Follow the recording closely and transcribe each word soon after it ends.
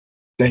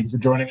Thank you for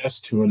joining us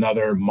to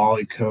another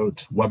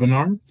MOLYKOTE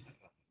webinar.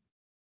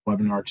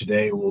 Webinar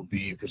today will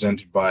be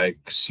presented by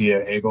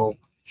Sia Hagel.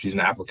 She's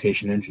an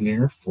application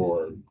engineer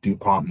for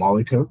DuPont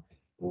MOLYKOTE.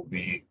 We'll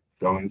be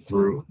going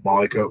through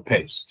MOLYKOTE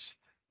pastes.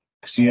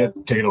 Sia,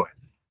 take it away.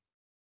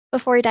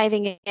 Before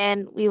diving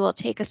in, we will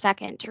take a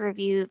second to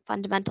review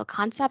fundamental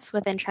concepts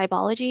within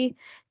tribology.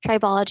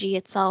 Tribology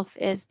itself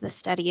is the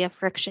study of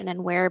friction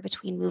and wear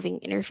between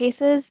moving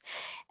interfaces,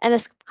 and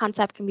this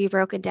concept can be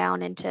broken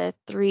down into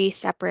three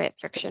separate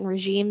friction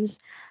regimes,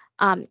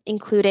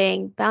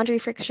 including boundary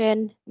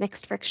friction,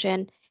 mixed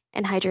friction,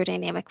 and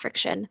hydrodynamic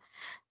friction.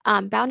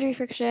 Boundary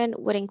friction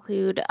would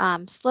include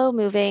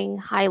slow-moving,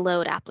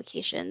 high-load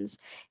applications.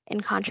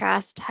 In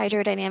contrast,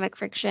 hydrodynamic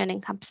friction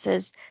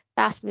encompasses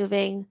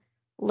fast-moving,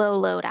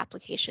 low-load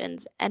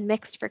applications, and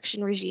mixed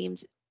friction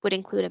regimes would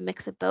include a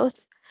mix of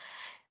both.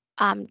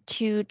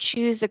 To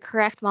choose the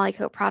correct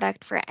MOLYKOTE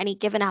product for any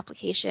given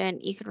application,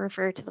 you can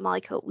refer to the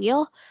MOLYKOTE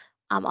wheel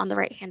on the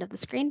right hand of the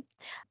screen.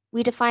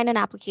 We define an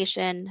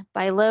application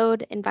by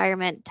load,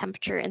 environment,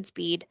 temperature, and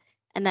speed,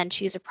 and then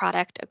choose a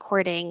product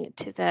according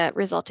to the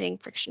resulting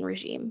friction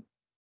regime.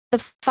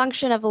 The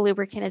function of a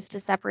lubricant is to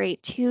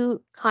separate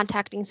two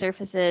contacting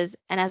surfaces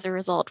and as a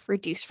result,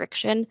 reduce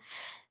friction.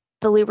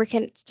 The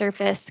lubricant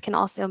surface can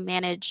also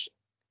manage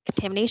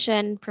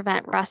contamination,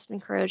 prevent rust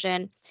and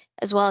corrosion,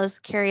 as well as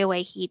carry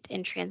away heat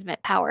and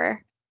transmit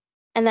power.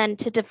 And then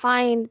to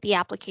define the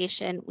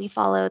application, we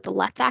follow the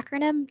LETS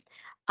acronym,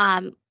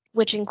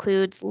 which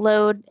includes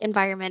load,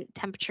 environment,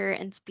 temperature,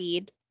 and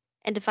speed.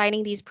 And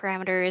defining these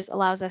parameters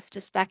allows us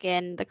to spec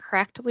in the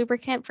correct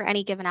lubricant for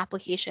any given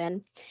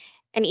application.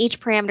 And each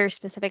parameter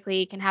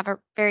specifically can have a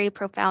very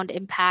profound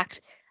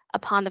impact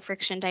upon the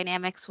friction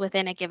dynamics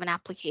within a given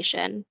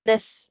application.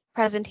 This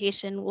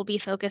presentation will be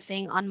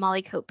focusing on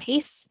MOLYKOTE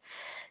pastes.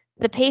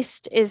 The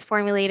paste is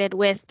formulated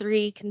with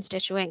three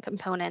constituent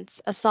components: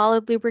 a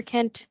solid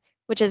lubricant,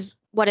 which is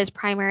what is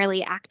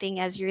primarily acting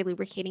as your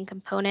lubricating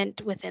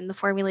component within the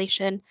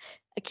formulation,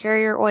 a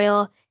carrier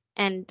oil,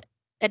 and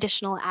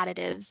additional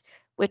additives,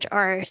 which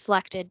are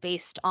selected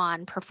based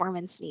on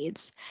performance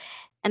needs.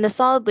 And the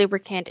solid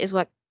lubricant is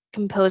what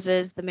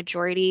composes the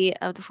majority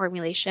of the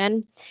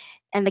formulation,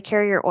 and the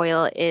carrier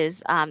oil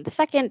is the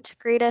second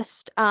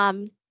greatest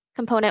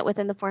component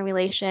within the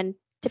formulation,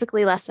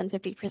 typically less than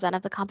 50%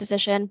 of the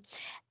composition.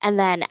 And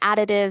then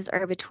additives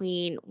are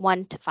between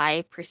 1 to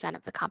 5%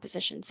 of the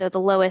composition, so the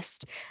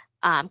lowest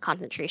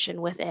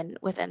concentration within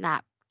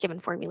that given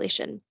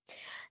formulation.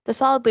 The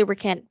solid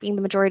lubricant, being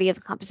the majority of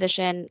the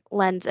composition,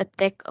 lends a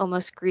thick,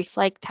 almost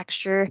grease-like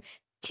texture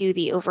to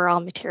the overall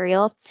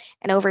material.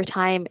 And over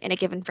time, in a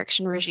given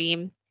friction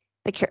regime,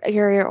 the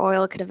carrier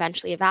oil could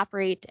eventually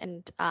evaporate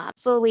and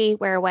slowly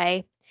wear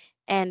away.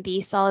 And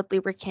the solid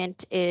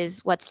lubricant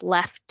is what's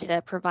left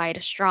to provide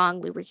a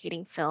strong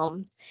lubricating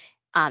film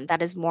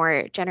that is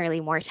generally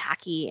more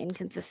tacky in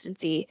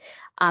consistency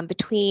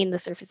between the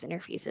surface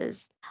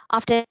interfaces.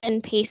 Often,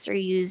 pastes are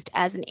used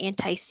as an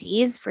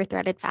anti-seize for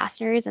threaded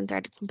fasteners and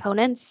threaded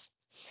components.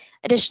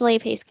 Additionally,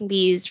 paste can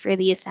be used for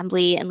the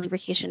assembly and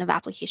lubrication of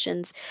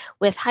applications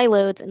with high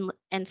loads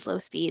and slow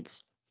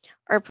speeds.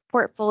 Our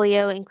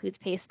portfolio includes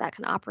paste that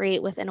can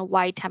operate within a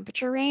wide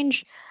temperature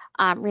range,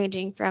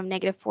 ranging from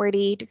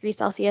 -40 degrees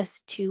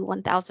Celsius to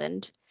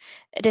 1000.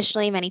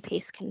 Additionally, many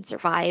pastes can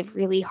survive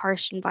really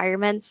harsh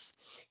environments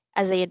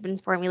as they had been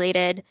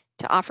formulated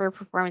to offer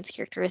performance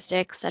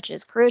characteristics such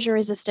as corrosion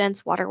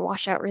resistance, water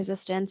washout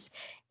resistance,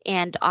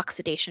 and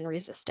oxidation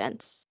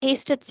resistance.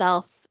 Paste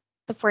itself,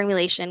 the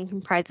formulation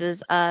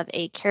comprises of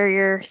a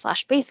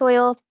carrier/base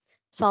oil,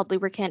 solid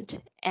lubricant,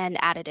 and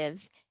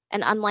additives.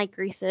 And unlike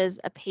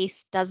greases, a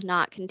paste does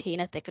not contain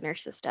a thickener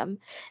system.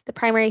 The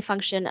primary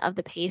function of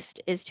the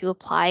paste is to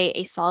apply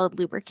a solid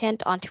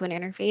lubricant onto an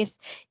interface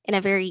in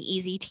a very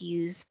easy to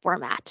use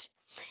format.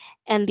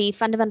 And the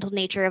fundamental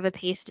nature of a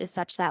paste is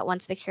such that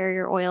once the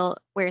carrier oil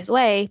wears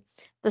away,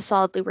 the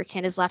solid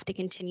lubricant is left to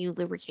continue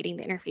lubricating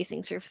the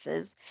interfacing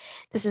surfaces.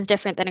 This is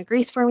different than a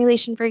grease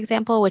formulation, for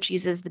example, which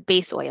uses the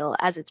base oil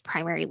as its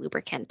primary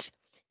lubricant.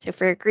 So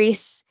for a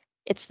grease,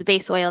 it's the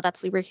base oil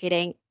that's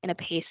lubricating. In a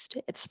paste,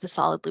 it's the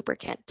solid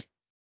lubricant.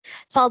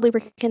 Solid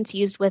lubricants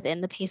used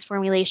within the paste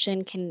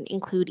formulation can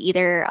include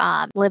either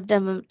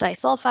molybdenum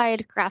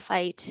disulfide,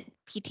 graphite,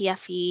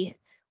 PTFE,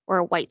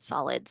 or white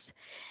solids.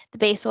 The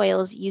base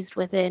oils used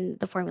within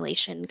the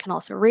formulation can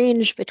also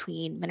range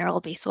between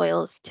mineral base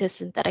oils to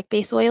synthetic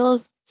base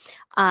oils,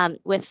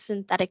 with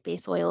synthetic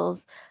base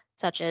oils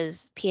such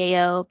as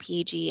PAO,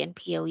 PAG, and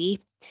POE,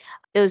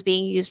 those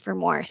being used for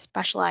more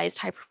specialized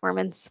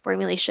high-performance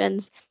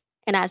formulations.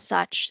 And as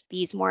such,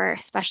 these more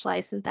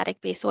specialized synthetic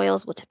base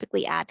oils will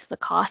typically add to the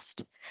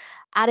cost.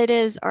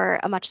 Additives are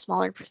a much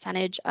smaller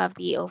percentage of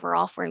the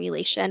overall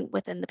formulation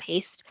within the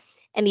paste,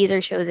 and these are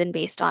chosen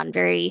based on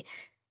very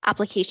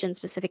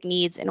application-specific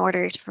needs in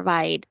order to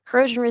provide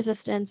corrosion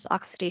resistance,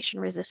 oxidation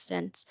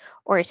resistance,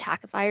 or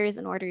tackifiers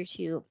in order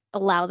to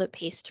allow the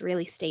paste to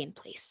really stay in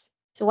place.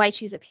 So why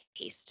choose a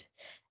paste?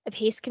 A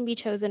paste can be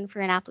chosen for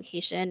an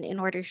application in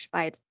order to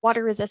provide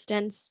water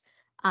resistance,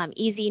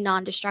 easy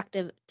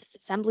non-destructive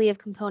disassembly of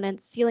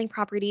components, sealing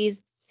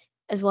properties,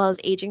 as well as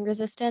aging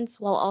resistance,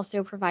 while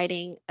also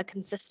providing a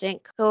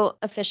consistent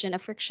coefficient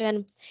of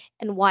friction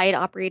and wide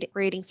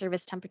operating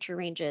surface temperature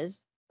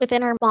ranges.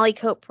 Within our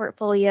MOLYKOTE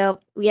portfolio,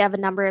 we have a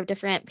number of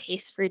different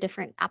pastes for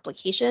different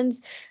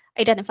applications,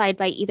 identified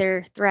by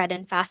either thread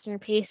and fastener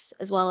pastes,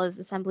 as well as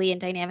assembly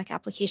and dynamic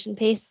application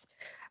pastes.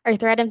 Our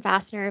thread and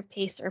fastener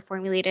pastes are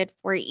formulated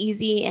for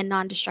easy and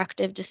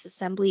non-destructive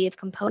disassembly of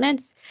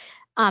components,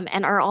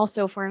 and are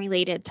also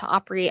formulated to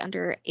operate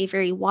under a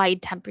very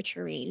wide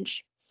temperature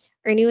range.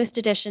 Our newest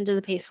addition to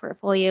the paste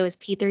portfolio is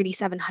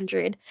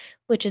P3700,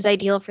 which is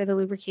ideal for the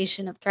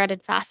lubrication of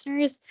threaded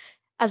fasteners,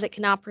 as it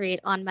can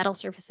operate on metal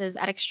surfaces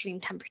at extreme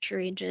temperature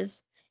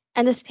ranges.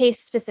 And this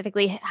paste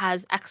specifically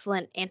has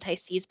excellent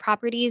anti-seize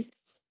properties,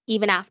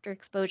 even after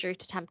exposure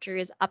to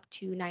temperatures up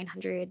to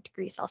 900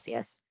 degrees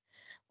Celsius.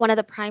 One of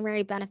the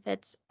primary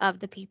benefits of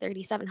the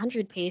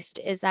P3700 paste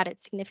is that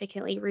it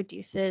significantly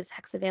reduces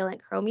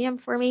hexavalent chromium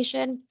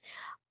formation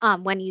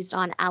when used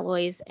on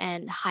alloys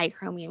and high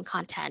chromium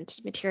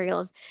content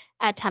materials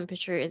at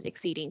temperatures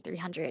exceeding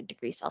 300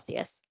 degrees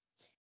Celsius.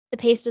 The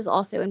paste is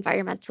also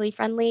environmentally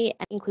friendly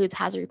and includes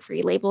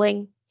hazard-free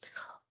labeling.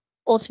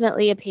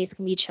 Ultimately, a paste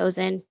can be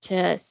chosen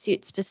to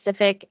suit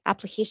specific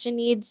application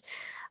needs,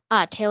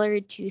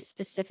 tailored to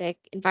specific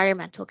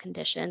environmental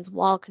conditions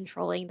while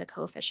controlling the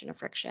coefficient of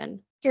friction.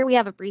 Here we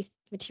have a brief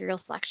material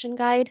selection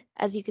guide.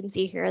 As you can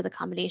see here, the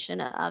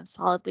combination of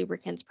solid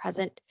lubricants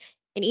present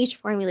in each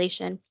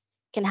formulation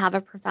can have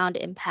a profound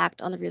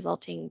impact on the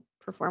resulting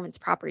performance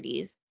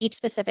properties. Each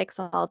specific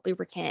solid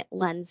lubricant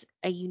lends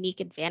a unique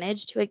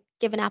advantage to a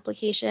given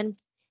application,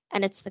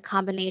 and it's the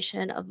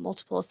combination of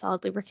multiple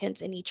solid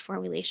lubricants in each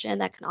formulation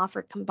that can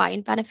offer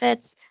combined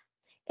benefits.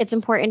 It's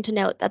important to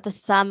note that the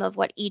sum of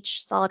what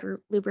each solid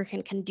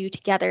lubricant can do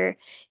together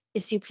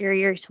is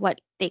superior to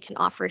what they can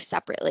offer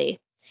separately.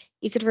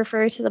 You could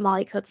refer to the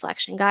MOLYKOTE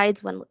selection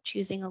guides when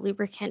choosing a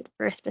lubricant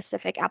for a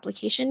specific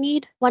application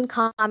need. One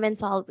common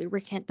solid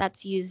lubricant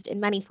that's used in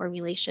many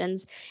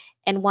formulations,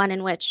 and one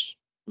in which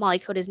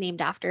MOLYKOTE is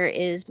named after,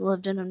 is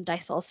molybdenum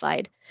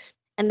disulfide.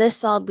 And this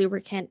solid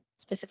lubricant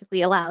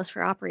specifically allows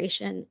for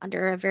operation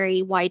under a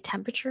very wide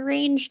temperature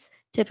range,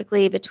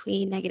 typically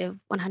between negative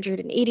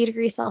 180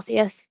 degrees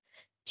Celsius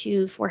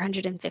to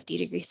 450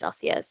 degrees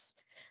Celsius.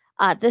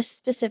 This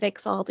specific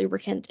solid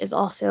lubricant is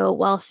also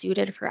well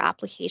suited for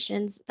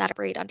applications that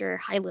operate under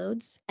high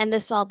loads. And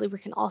this solid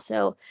lubricant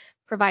also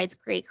provides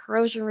great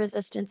corrosion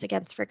resistance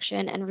against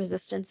friction and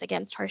resistance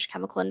against harsh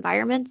chemical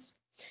environments.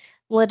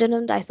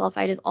 Molybdenum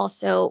disulfide is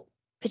also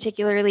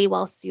particularly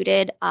well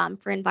suited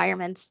for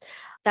environments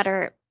that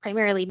are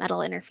primarily metal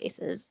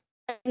interfaces.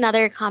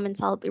 Another common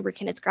solid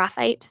lubricant is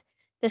graphite.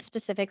 This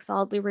specific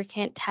solid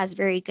lubricant has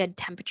very good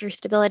temperature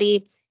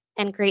stability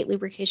and great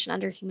lubrication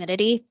under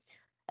humidity,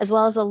 as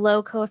well as a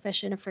low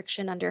coefficient of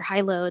friction under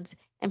high loads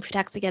and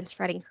protects against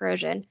fretting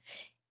corrosion.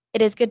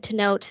 It is good to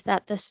note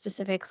that this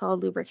specific solid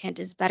lubricant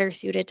is better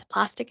suited to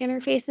plastic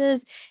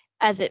interfaces,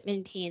 as it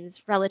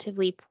maintains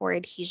relatively poor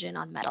adhesion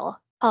on metal.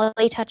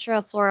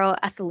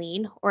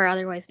 Polytetrafluoroethylene, or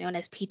otherwise known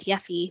as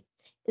PTFE,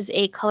 is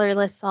a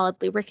colorless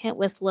solid lubricant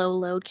with low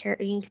load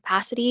carrying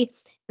capacity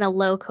and a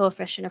low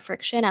coefficient of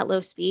friction at low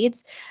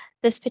speeds.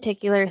 This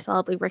particular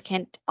solid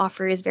lubricant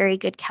offers very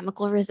good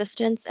chemical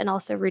resistance and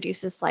also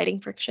reduces sliding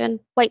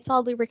friction. White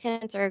solid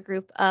lubricants are a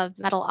group of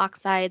metal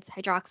oxides,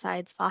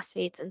 hydroxides,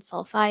 phosphates, and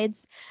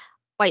sulfides.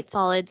 White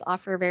solids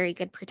offer very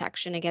good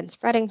protection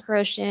against fretting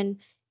corrosion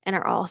and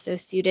are also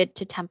suited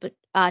to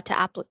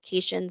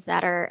applications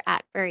that are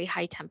at very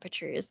high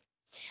temperatures.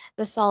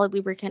 The solid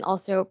lubricant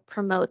also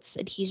promotes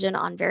adhesion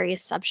on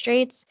various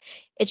substrates.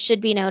 It should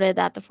be noted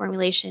that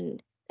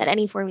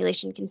any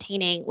formulation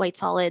containing white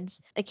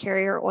solids, a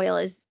carrier oil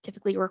is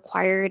typically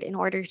required in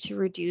order to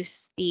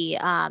reduce the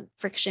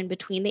friction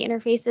between the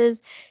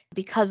interfaces,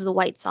 because the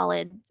white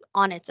solid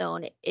on its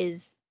own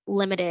is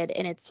limited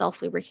in its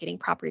self-lubricating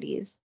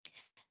properties.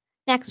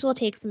 Next, we'll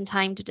take some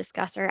time to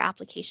discuss our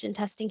application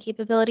testing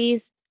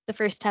capabilities. The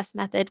first test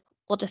method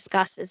we'll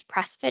discuss is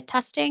press fit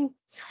testing.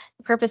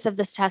 The purpose of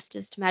this test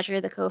is to measure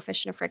the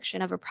coefficient of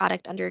friction of a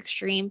product under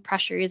extreme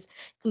pressures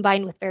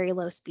combined with very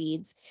low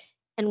speeds.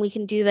 And we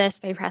can do this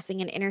by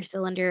pressing an inner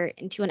cylinder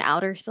into an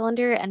outer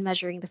cylinder and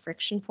measuring the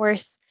friction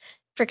force.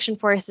 Friction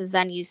force is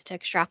then used to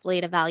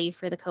extrapolate a value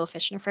for the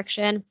coefficient of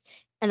friction.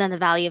 And then the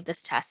value of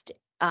this test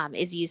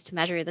is used to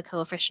measure the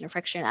coefficient of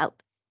friction at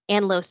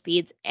and low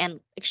speeds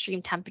and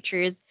extreme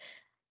temperatures,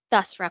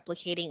 thus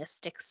replicating a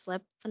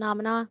stick-slip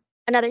phenomena.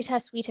 Another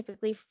test we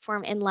typically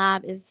perform in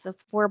lab is the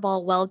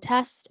 4-ball weld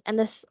test, and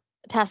this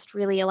test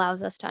really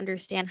allows us to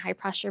understand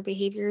high-pressure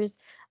behaviors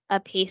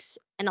of pastes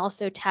and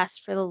also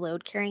test for the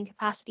load carrying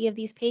capacity of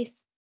these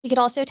pastes. We could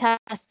also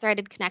test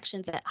threaded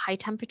connections at high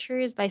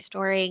temperatures by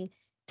storing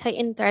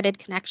tightened threaded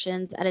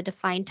connections at a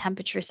defined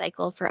temperature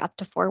cycle for up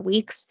to 4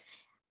 weeks.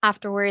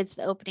 Afterwards,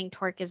 the opening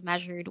torque is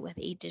measured with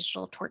a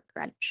digital torque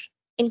wrench.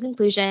 In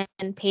conclusion,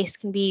 paste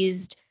can be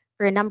used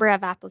for a number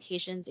of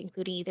applications,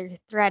 including either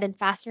thread and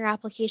fastener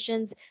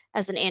applications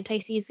as an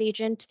anti-seize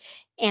agent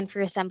and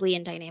for assembly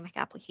and dynamic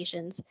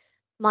applications.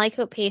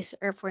 MOLYKOTE pastes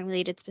are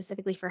formulated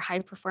specifically for high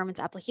performance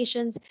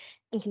applications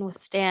and can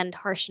withstand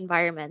harsh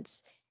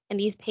environments. And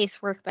these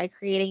pastes work by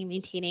creating and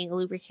maintaining a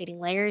lubricating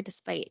layer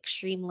despite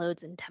extreme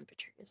loads and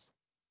temperatures.